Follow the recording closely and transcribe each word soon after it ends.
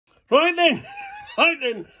Right then, right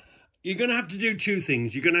then. You're going to have to do two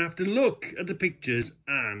things. You're going to have to look at the pictures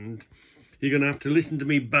and you're going to have to listen to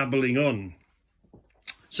me babbling on.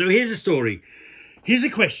 So here's a story. Here's a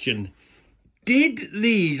question. Did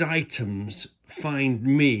these items find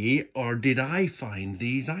me or did I find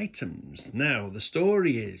these items? Now, the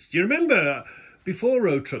story is, do you remember before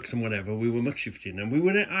road trucks and whatever, we were muck shifting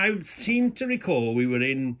and I seem to recall we were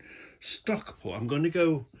in Stockport. I'm going to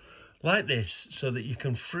go like this so that you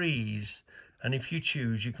can freeze. And if you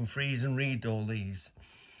choose, you can freeze and read all these.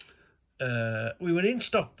 We were in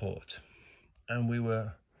Stockport and we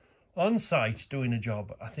were on site doing a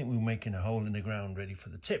job. I think we were making a hole in the ground ready for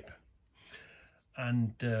the tip.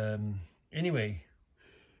 And anyway,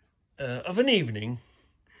 of an evening,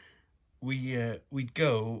 we'd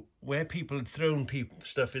go where people had thrown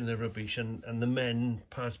stuff in the rubbish and the men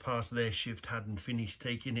past their shift hadn't finished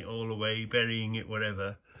taking it all away, burying it,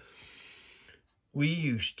 whatever. We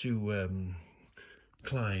used to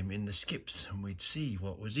climb in the skips and we'd see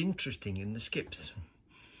what was interesting in the skips,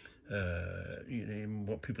 you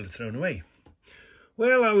know, what people had thrown away.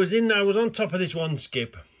 Well, I was on top of this one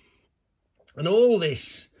skip and all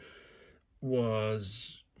this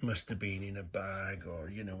must have been in a bag, or,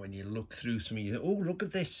 you know, when you look through some, you think, oh, look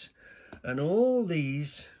at this. And all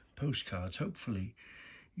these postcards, hopefully,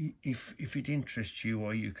 if it interests you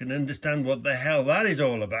or you can understand what the hell that is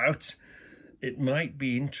all about, it might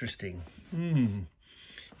be interesting.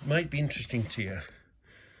 Might be interesting to you.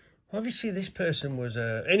 Obviously, this person was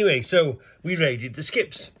anyway, so we raided the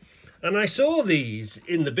skips. And I saw these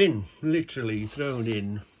in the bin, literally thrown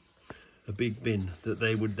in a big bin that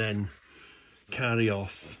they would then carry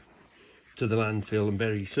off to the landfill and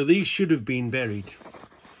bury. So these should have been buried.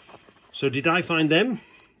 So did I find them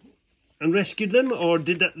and rescued them, or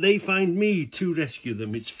did they find me to rescue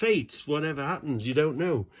them? It's fate. Whatever happens, you don't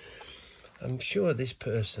know. I'm sure this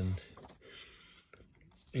person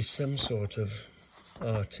is some sort of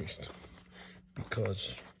artist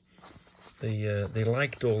because they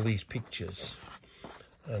liked all these pictures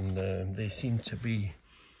and they seem to be,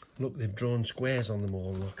 look, they've drawn squares on them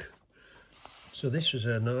all, look. So this was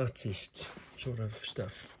an artist sort of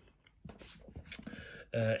stuff.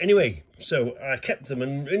 Anyway, so I kept them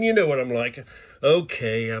and you know what I'm like.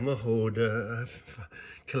 Okay, I'm a hoarder, I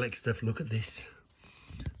collect stuff. Look at this.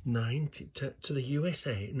 90 to the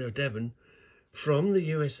USA, no, Devon, from the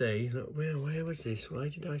USA. Look, where was this? Why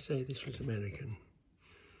did I say this was American?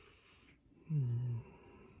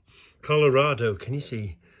 Colorado, can you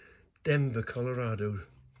see? Denver, Colorado.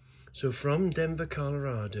 So from Denver,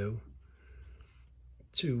 Colorado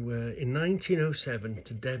to in 1907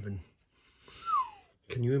 to Devon.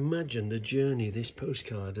 Can you imagine the journey this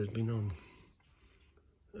postcard has been on?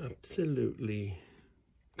 Absolutely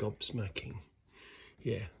gobsmacking.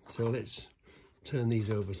 Yeah, so let's turn these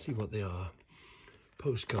over, see what they are.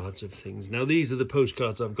 Postcards of things. Now these are the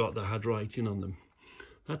postcards I've got that had writing on them.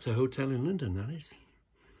 That's a hotel in London, that is.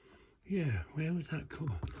 Yeah, where was that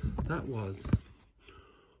called? That was,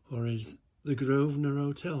 or is the Grosvenor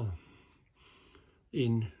Hotel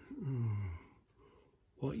in,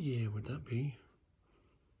 what year would that be?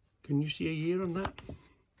 Can you see a year on that?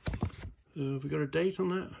 Have we got a date on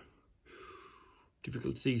that?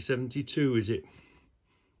 Difficult to see. 72, is it?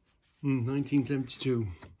 1972.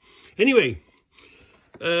 Anyway,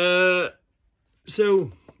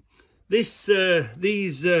 so this, so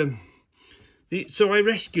I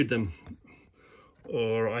rescued them,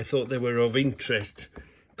 or I thought they were of interest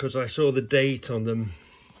because I saw the date on them.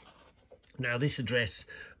 Now this address,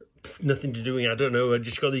 nothing to do with it, I don't know. I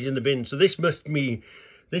just got these in the bin. So this must be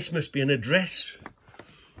an address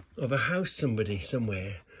of a house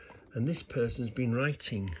somewhere, and this person's been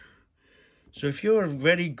writing. So if you're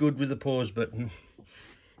very good with the pause button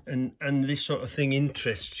and this sort of thing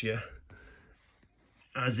interests you,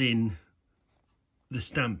 as in the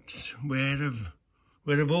stamps, where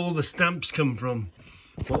have all the stamps come from?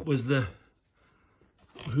 What was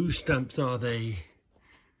whose stamps are they?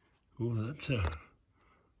 Oh, that's a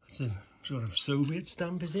sort of Soviet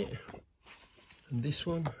stamp, is it? And this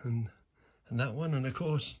one and that one, and of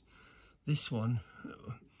course this one.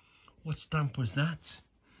 What stamp was that?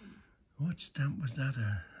 What stamp was that?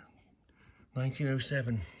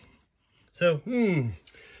 1907. So,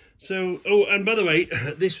 oh, and by the way,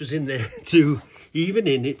 this was in there too, even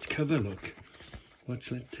in its cover, look.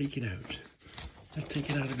 Watch, let's take it out. Let's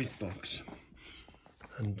take it out of its box.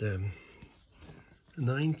 And,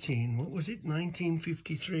 what was it?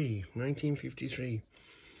 1953. 1953.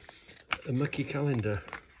 A mucky calendar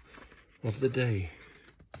of the day.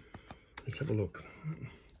 Let's have a look.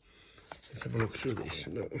 Let's have a look through this.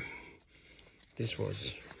 Look. This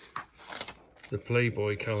was the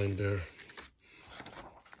Playboy calendar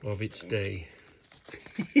of its day.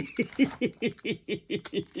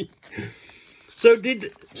 So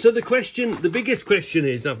the biggest question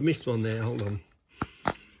is, I've missed one there, hold on.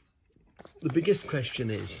 The biggest question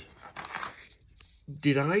is,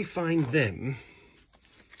 did I find them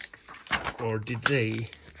or did they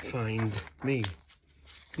find me?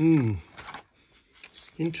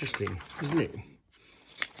 Interesting, isn't it?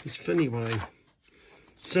 It's funny why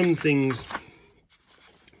some things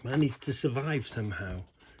manage to survive somehow.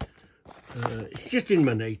 It's just in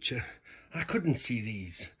my nature. I couldn't see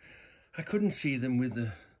these. I couldn't see them with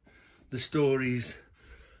the stories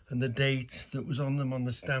and the date that was on them on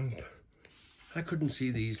the stamp. I couldn't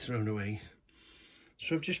see these thrown away.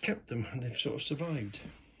 So I've just kept them and they've sort of survived.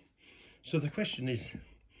 So the question is,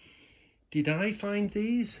 did I find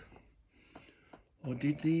these? Or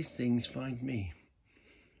did these things find me?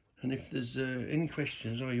 And if there's any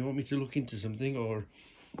questions, or you want me to look into something, or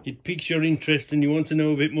it piques your interest and you want to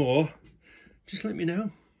know a bit more, just let me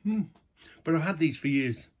know. But I've had these for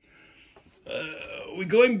years. We're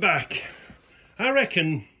going back. I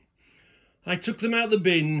reckon I took them out the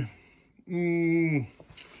bin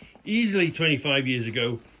easily 25 years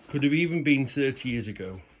ago. Could have even been 30 years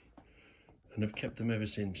ago. And I've kept them ever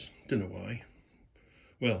since. Don't know why.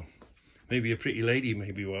 Well, maybe a pretty lady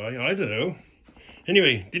may be why. I don't know.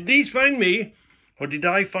 Anyway, did these find me or did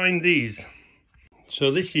I find these?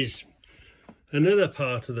 So this is another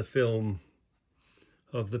part of the film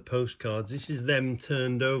of the postcards. This is them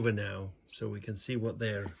turned over now, so we can see where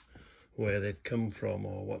they've come from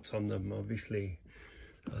or what's on them. Obviously,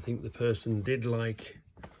 I think the person did like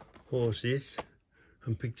horses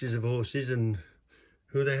and pictures of horses, and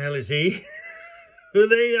who the hell is he? Who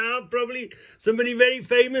they are? Probably somebody very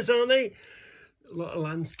famous, aren't they? A lot of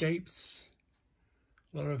landscapes,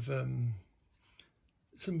 a lot of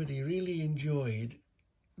somebody really enjoyed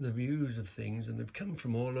the views of things, and they've come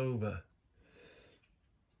from all over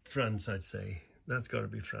France, I'd say. That's got to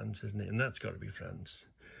be France, isn't it? And that's got to be France.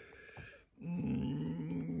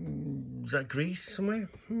 Is that Greece somewhere?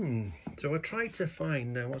 So I tried to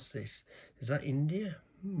find, now what's this? Is that India?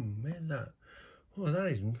 Where's that? Oh, that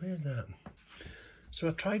isn't. Where's that? So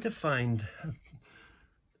I tried to find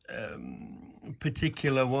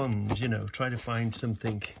particular ones, you know, try to find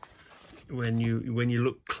something when you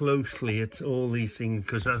look closely at all these things,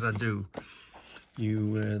 because as I do,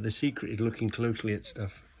 the secret is looking closely at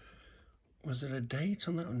stuff. Was there a date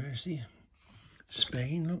on that one? There's the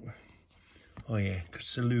Spain, look. Oh yeah,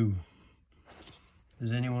 Salou. Is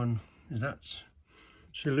that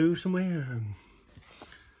Salou somewhere?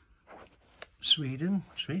 Sweden,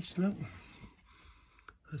 Swiss, look.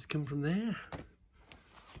 That's come from there.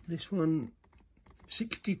 This one,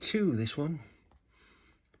 62, this one.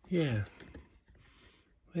 Yeah.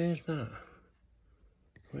 Where's that?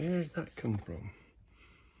 Where's that come from?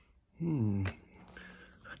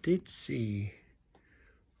 I did see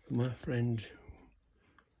my friend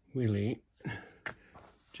Willie,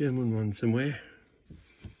 German one somewhere.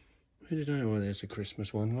 Where did I? Oh, there's a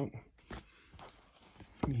Christmas one, look.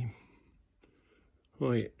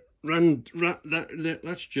 Oh yeah,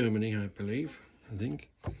 that's Germany, I believe. I think.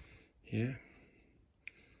 Yeah.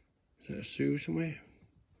 Is that a Sue somewhere?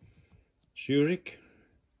 Zurich.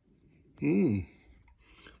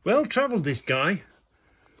 Well travelled, this guy.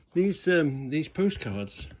 These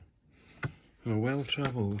postcards are well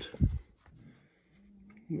travelled.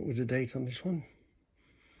 What was the date on this one?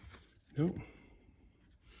 No.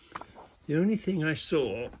 The only thing I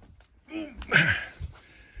saw,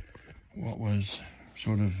 what was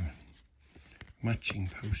sort of matching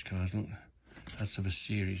postcards. Look, that's of a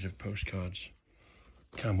series of postcards.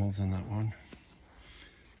 Camels on that one.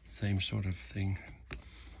 Same sort of thing.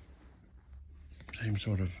 Same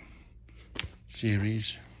sort of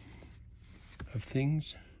series of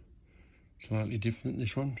things. Slightly different,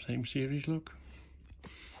 this one. Same series, look.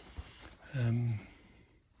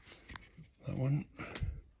 That one.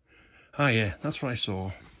 Ah yeah, that's what I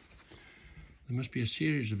saw. There must be a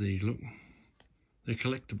series of these, look. They're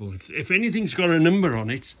collectible. If anything's got a number on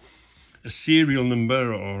it, a serial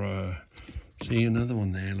number or see another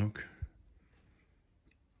one there, look.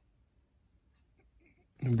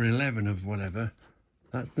 Number 11 of whatever.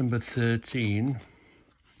 That's number 13.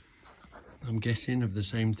 I'm guessing of the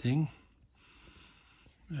same thing.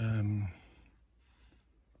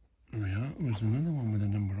 Yeah, there's another one with a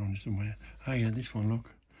number on it somewhere. Ah yeah, this one, look.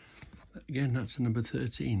 Again, that's number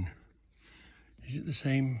 13. Is it the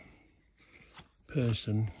same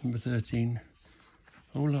person? Number 13.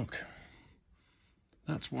 Oh look,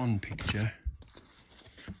 that's one picture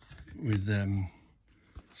with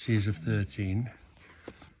series of 13.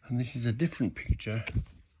 And this is a different picture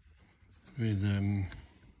with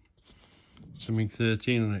something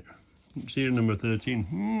 13 on it. Serial number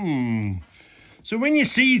 13. So when you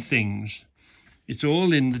see things, it's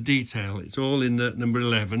all in the detail. It's all in the number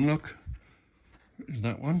 11. Look, there's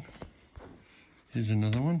that one. Here's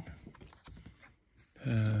another one.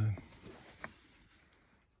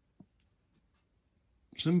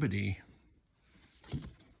 Somebody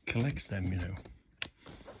collects them, you know.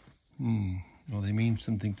 Well, they mean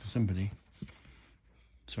something to somebody.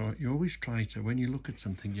 So you always try to, when you look at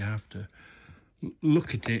something, you have to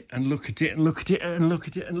look at it and look at it and look at it and look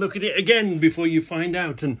at it and look at it again before you find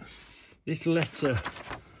out. And this letter,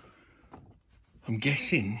 I'm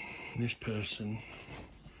guessing this person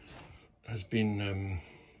has been,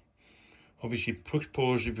 obviously push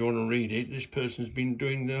pause if you want to read it. This person's been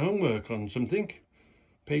doing the homework on something.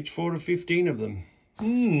 Page 4 of 15 of them.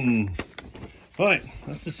 Right,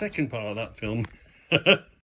 that's the second part of that film.